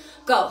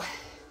 Go.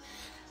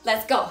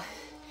 Let's go.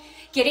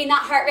 Getting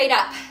that heart rate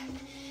up.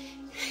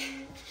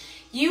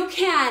 You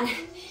can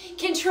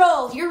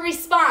control your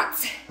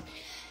response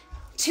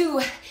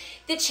to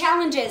the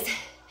challenges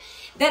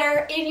that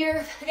are in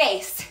your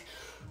face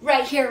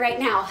right here, right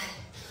now.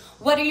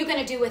 What are you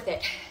gonna do with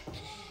it?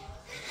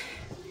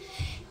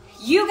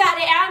 You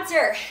gotta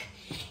answer,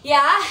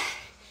 yeah?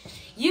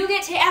 You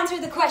get to answer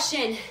the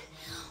question,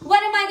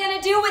 what am I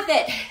gonna do with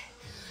it?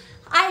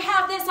 I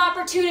have this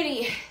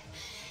opportunity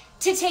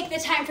to take the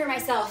time for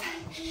myself.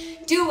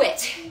 Do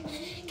it.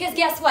 Because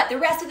guess what? The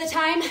rest of the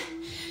time,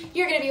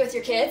 you're gonna be with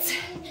your kids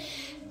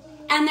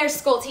and their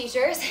school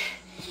teachers,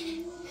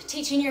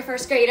 teaching your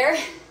first grader.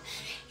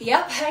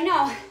 Yep, I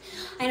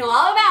know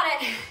all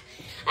about it.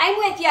 I'm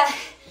with you.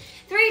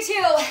 3,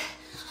 2,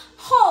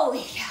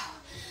 holy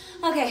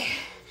cow. Okay,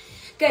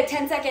 good,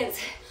 10 seconds.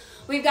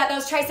 We've got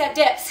those tricep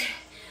dips.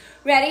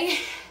 Ready?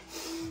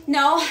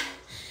 No?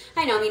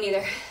 I know, me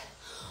neither.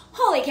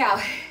 Holy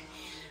cow.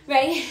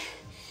 Ready?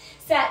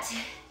 Set.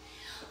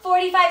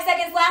 45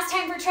 seconds, last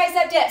time for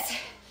tricep dips.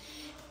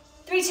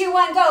 3, 2,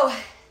 1, go.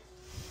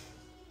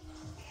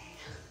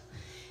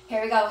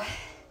 Here we go.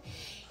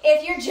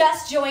 If you're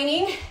just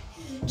joining,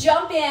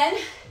 jump in,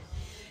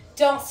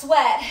 don't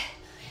sweat.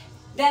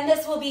 Then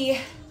this will be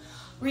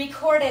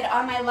recorded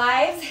on my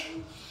lives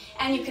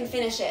and you can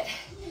finish it.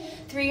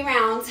 3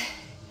 rounds,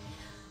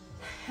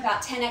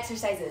 about 10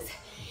 exercises,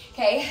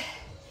 okay?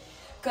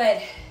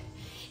 Good.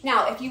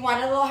 Now, if you want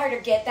it a little harder,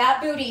 get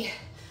that booty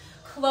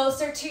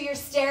closer to your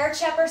stair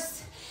chair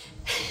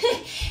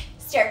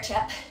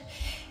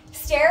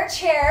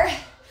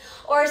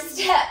or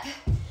step.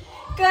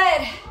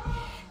 Good.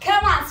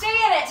 Come on, stay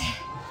in it.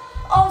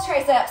 All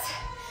triceps.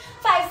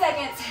 5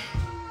 seconds.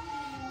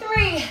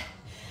 3,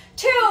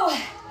 2,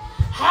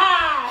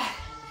 ha.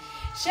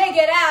 Shake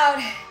it out.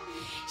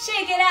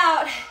 Shake it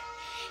out.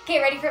 Okay,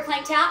 ready for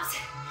plank taps?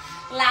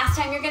 Last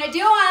time you're gonna do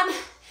them.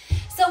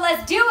 So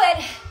let's do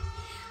it.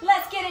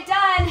 Let's get it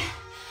done.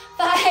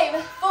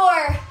 5,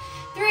 4,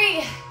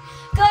 3,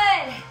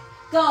 good.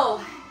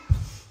 Go.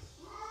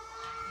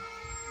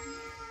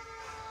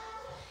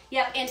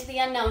 Yep, into the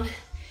unknown.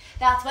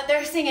 That's what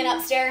they're singing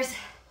upstairs.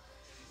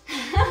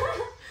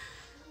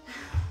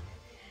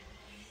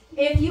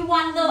 If you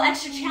want a little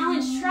extra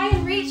challenge, try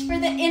and reach for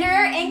the inner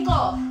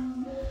ankle.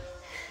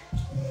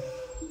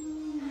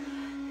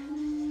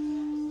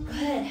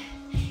 Good.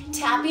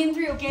 Tapping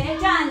through, get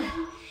it done.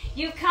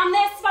 You've come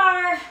this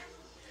far.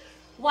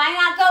 Why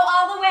not go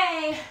all the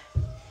way?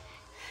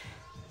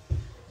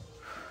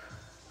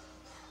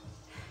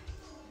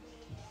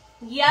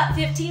 Yep,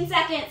 15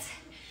 seconds.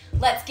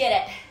 Let's get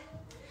it.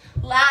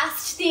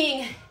 Last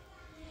thing.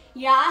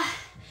 Yeah?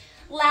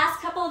 Last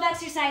couple of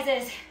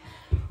exercises.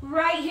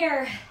 Right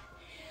here.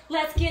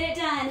 Let's get it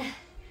done.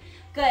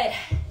 Good.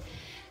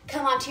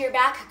 Come onto your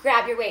back,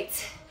 grab your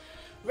weights.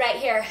 Right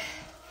here.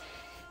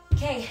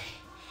 Okay.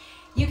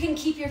 You can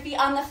keep your feet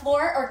on the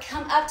floor or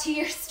come up to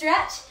your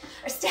stretch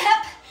or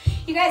step.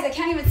 You guys, I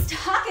can't even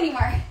talk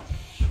anymore.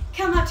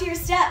 Come up to your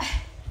step.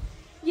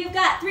 You've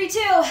got 3, 2.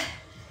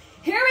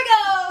 Here we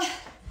go.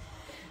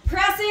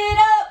 Press it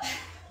up.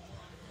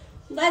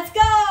 Let's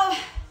go.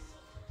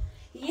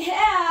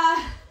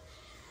 Yeah.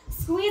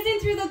 Squeezing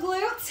through the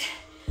glutes.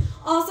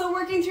 Also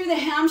working through the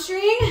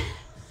hamstring.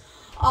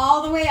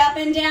 All the way up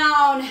and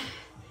down.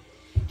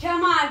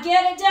 Come on,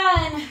 get it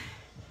done.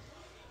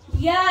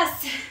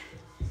 Yes.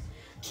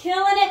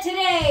 Killing it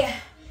today.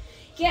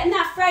 Getting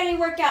that Friday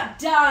workout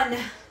done.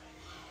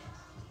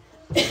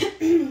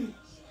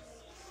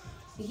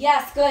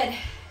 Yes, good.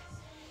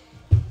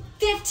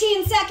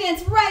 15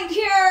 seconds right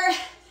here.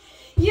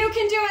 You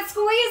can do it.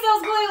 Squeeze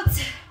those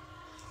glutes.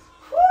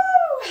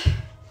 Woo.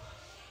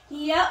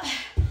 Yep.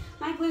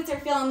 My glutes are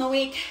feeling the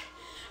week.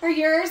 Or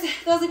yours.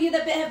 Those of you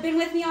that have been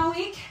with me all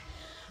week.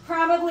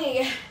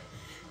 Probably.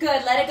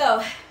 Good. Let it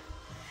go.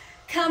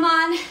 Come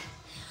on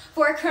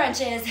for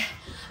crunches.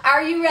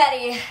 Are you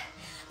ready?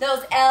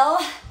 Those L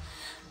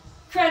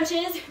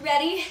crunches.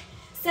 Ready,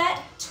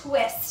 set,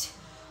 twist.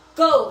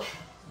 Go.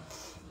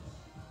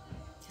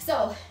 So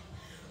So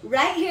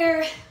right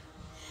here,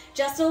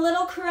 just a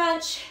little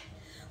crunch,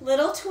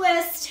 little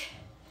twist.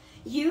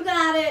 You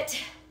got it.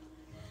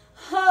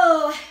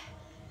 Oh,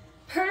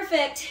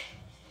 perfect.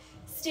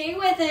 Stay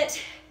with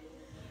it.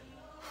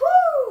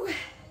 Whoo.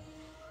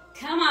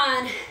 Come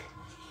on.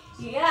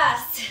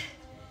 Yes.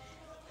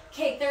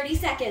 Okay, 30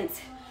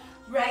 seconds.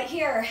 Right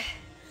here.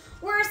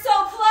 We're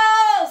so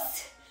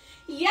close.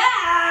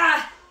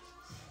 Yeah.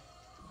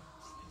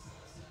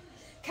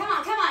 Come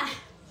on, come on.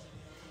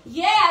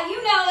 Yeah,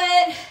 you know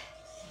it.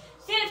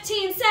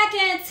 15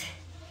 seconds.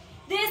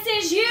 This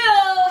is you.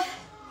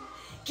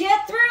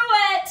 Get through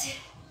it.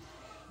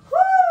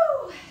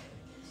 Woo.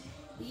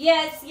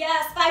 Yes,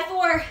 yes. 5,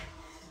 4,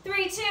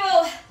 3, 2.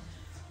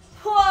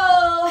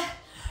 Whoa.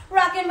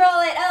 Rock and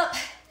roll it up.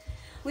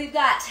 We've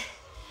got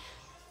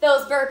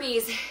those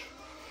burpees.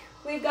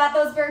 We've got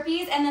those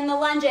burpees and then the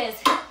lunges.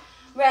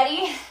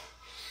 Ready?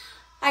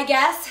 I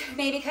guess,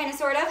 maybe kind of,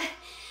 sort of.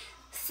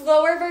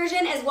 Slower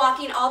version is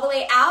walking all the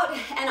way out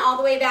and all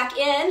the way back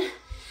in.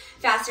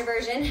 Faster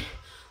version,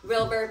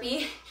 real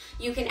burpee.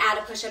 You can add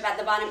a push-up at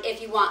the bottom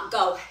if you want.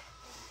 Go.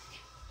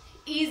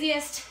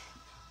 Easiest,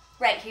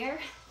 right here.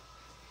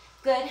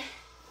 Good.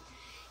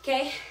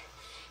 Okay.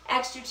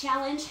 Extra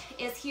challenge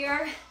is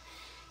here.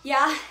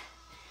 Yeah.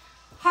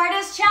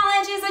 Hardest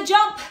challenge is a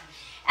jump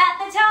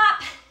at the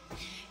top.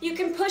 You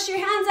can push your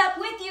hands up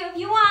with you if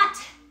you want.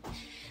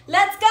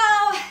 Let's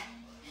go.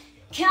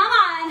 Come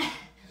on.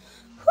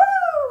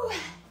 Woo.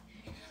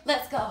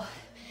 Let's go.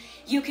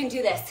 You can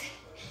do this.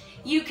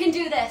 You can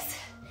do this.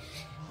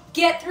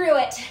 Get through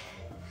it.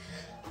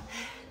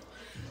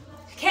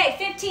 Okay,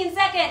 15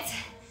 seconds.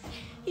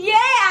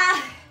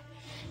 Yeah.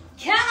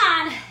 Come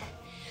on.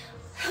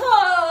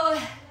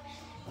 Oh.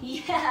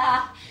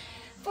 Yeah.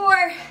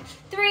 4,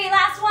 3,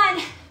 last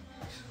one.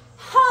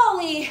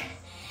 Holy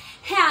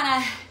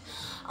Hannah.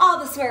 All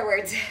the swear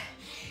words.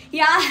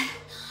 Yeah.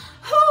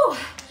 Whew.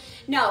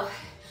 No,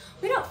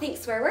 we don't think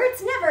swear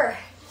words, never.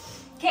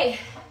 Okay,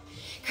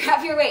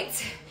 grab your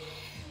weights.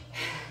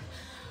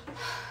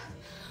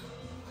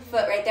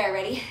 Foot right there,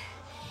 ready?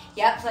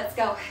 Yep, let's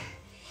go.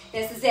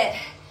 This is it.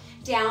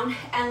 Down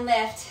and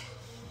lift.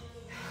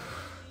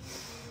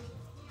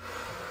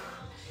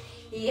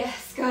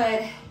 Yes,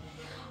 good.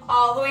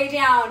 All the way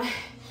down.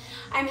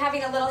 I'm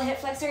having a little hip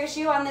flexor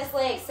issue on this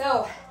leg,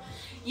 so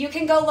you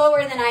can go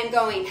lower than I'm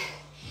going.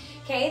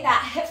 Okay,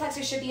 that hip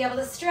flexor should be able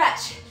to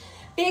stretch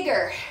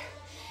bigger.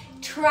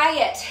 Try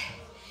it.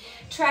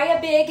 Try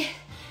a big,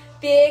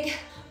 big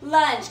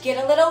lunge.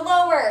 Get a little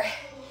lower.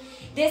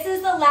 This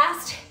is the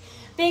last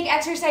big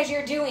exercise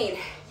you're doing.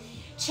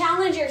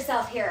 Challenge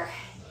yourself here.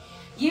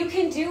 You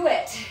can do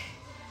it.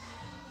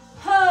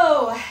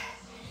 Oh,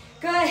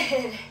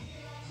 good.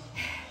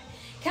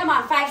 Come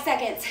on, 5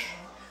 seconds.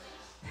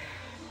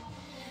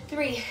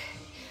 3,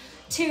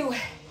 2,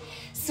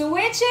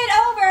 switch it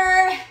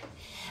over.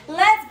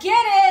 Let's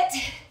get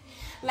it.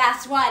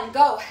 Last one,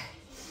 go.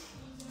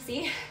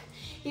 See,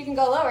 you can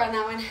go lower on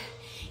that one.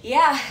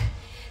 Yeah,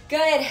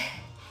 good.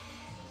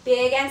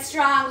 Big and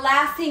strong.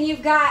 Last thing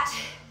you've got.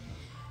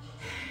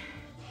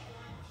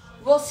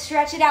 We'll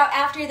stretch it out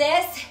after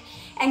this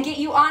and get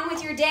you on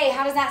with your day.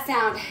 How does that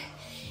sound?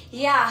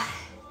 Yeah,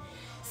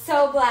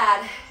 so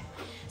glad.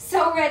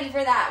 So ready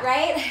for that,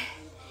 right?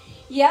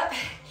 Yep,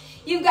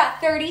 you've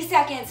got 30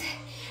 seconds.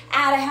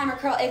 Add a hammer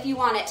curl if you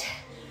want it.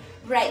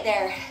 Right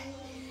there.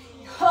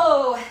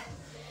 Oh,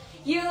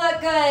 you look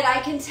good,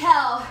 I can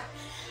tell.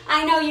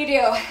 I know you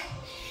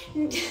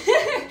do.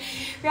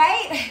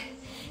 Right?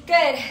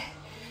 Good.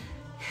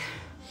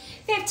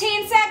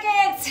 15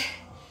 seconds.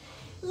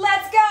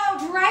 Let's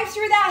go. Drive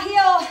through that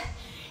heel.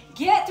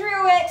 Get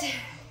through it.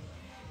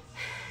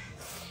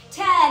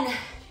 10.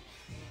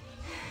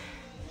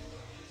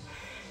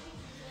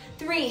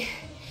 3,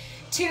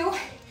 2,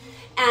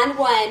 and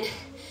 1.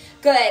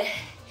 Good.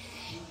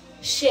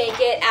 Shake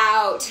it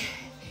out.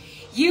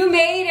 You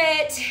made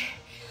it.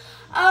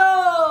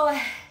 Oh.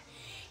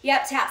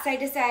 Yep, tap side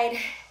to side.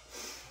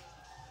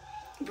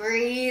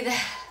 Breathe.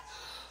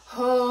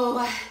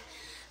 Oh.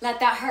 Let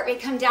that heart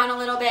rate come down a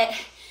little bit.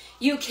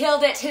 You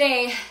killed it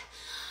today.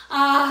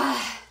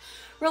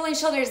 Rolling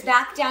shoulders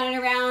back, down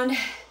and around.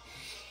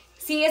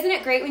 See, isn't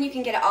it great when you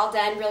can get it all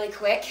done really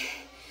quick?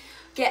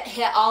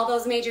 Hit all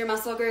those major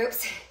muscle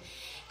groups.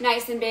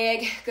 Nice and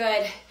big,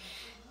 good.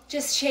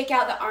 Just shake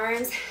out the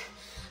arms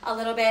a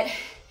little bit.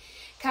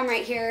 Come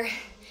right here,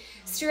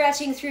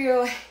 stretching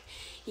through.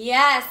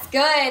 Yes,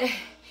 good.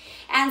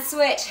 And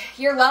switch.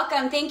 You're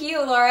welcome, thank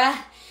you,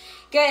 Laura.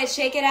 Good,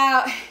 shake it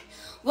out.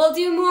 We'll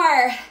do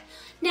more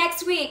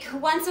next week,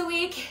 once a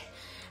week,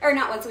 or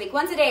not once a week,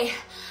 once a day.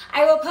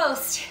 I will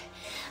post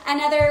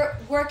another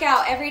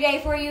workout every day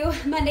for you,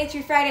 Monday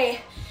through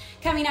Friday,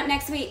 coming up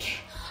next week.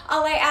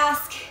 All I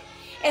ask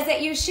is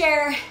that you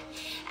share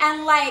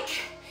and like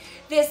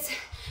this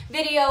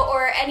video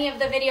or any of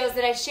the videos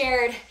that I've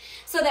shared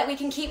so that we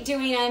can keep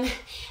doing them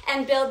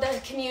and build the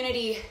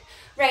community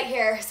right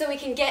here so we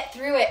can get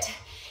through it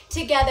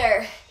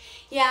together.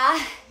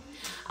 Yeah?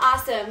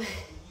 Awesome.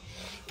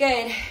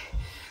 Good.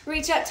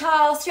 Reach up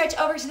tall, stretch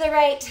over to the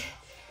right.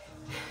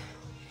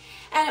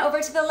 and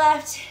over to the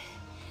left.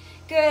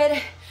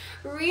 Good.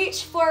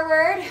 Reach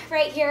forward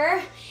right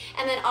here,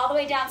 and then all the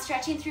way down,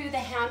 stretching through the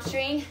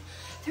hamstring,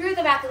 through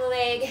the back of the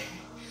leg.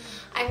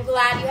 I'm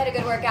glad you had a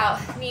good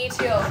workout. Me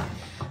too.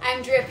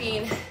 I'm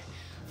dripping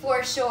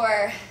for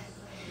sure.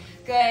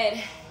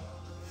 Good.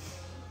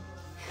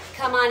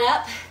 Come on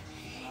up.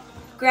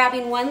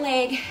 Grabbing one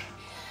leg,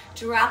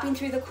 dropping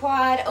through the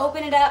quad,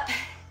 open it up.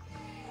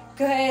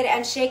 Good,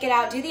 and shake it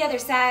out. Do the other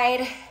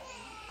side.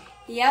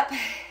 Yep.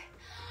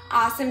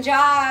 Awesome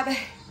job.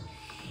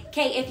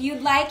 Okay, if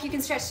you'd like, you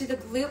can stretch through the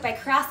glute by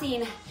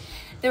crossing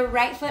the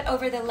right foot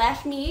over the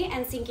left knee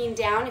and sinking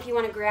down. If you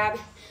want to grab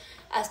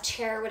a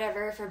chair or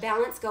whatever for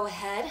balance, go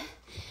ahead.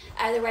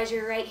 Otherwise,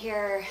 you're right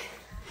here.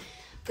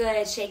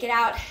 Good, shake it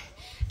out.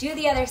 Do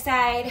the other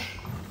side.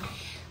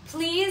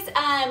 Please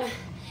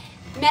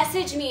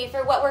message me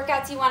for what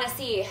workouts you want to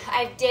see.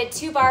 I did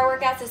 2 bar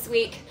workouts this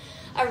week,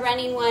 a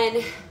running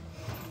one,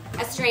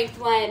 a strength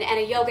one, and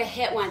a yoga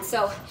HIIT one.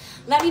 So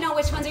let me know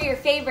which ones are your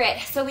favorite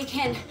so we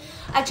can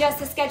adjust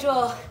the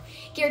schedule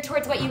geared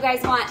towards what you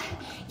guys want.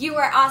 You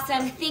are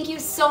awesome. Thank you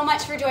so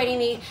much for joining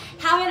me.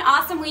 Have an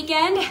awesome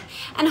weekend,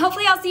 and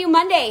hopefully I'll see you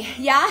Monday.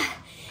 Yeah?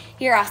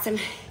 You're awesome.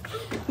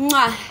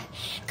 Mwah.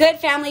 Good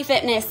family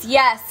fitness.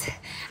 Yes,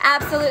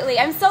 absolutely.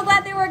 I'm so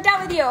glad they worked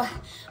out with you.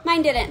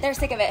 Mine didn't. They're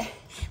sick of it.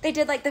 They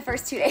did like the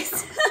first 2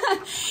 days.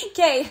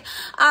 Okay,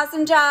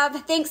 awesome job.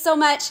 Thanks so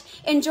much.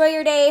 Enjoy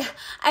your day.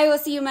 I will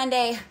see you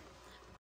Monday.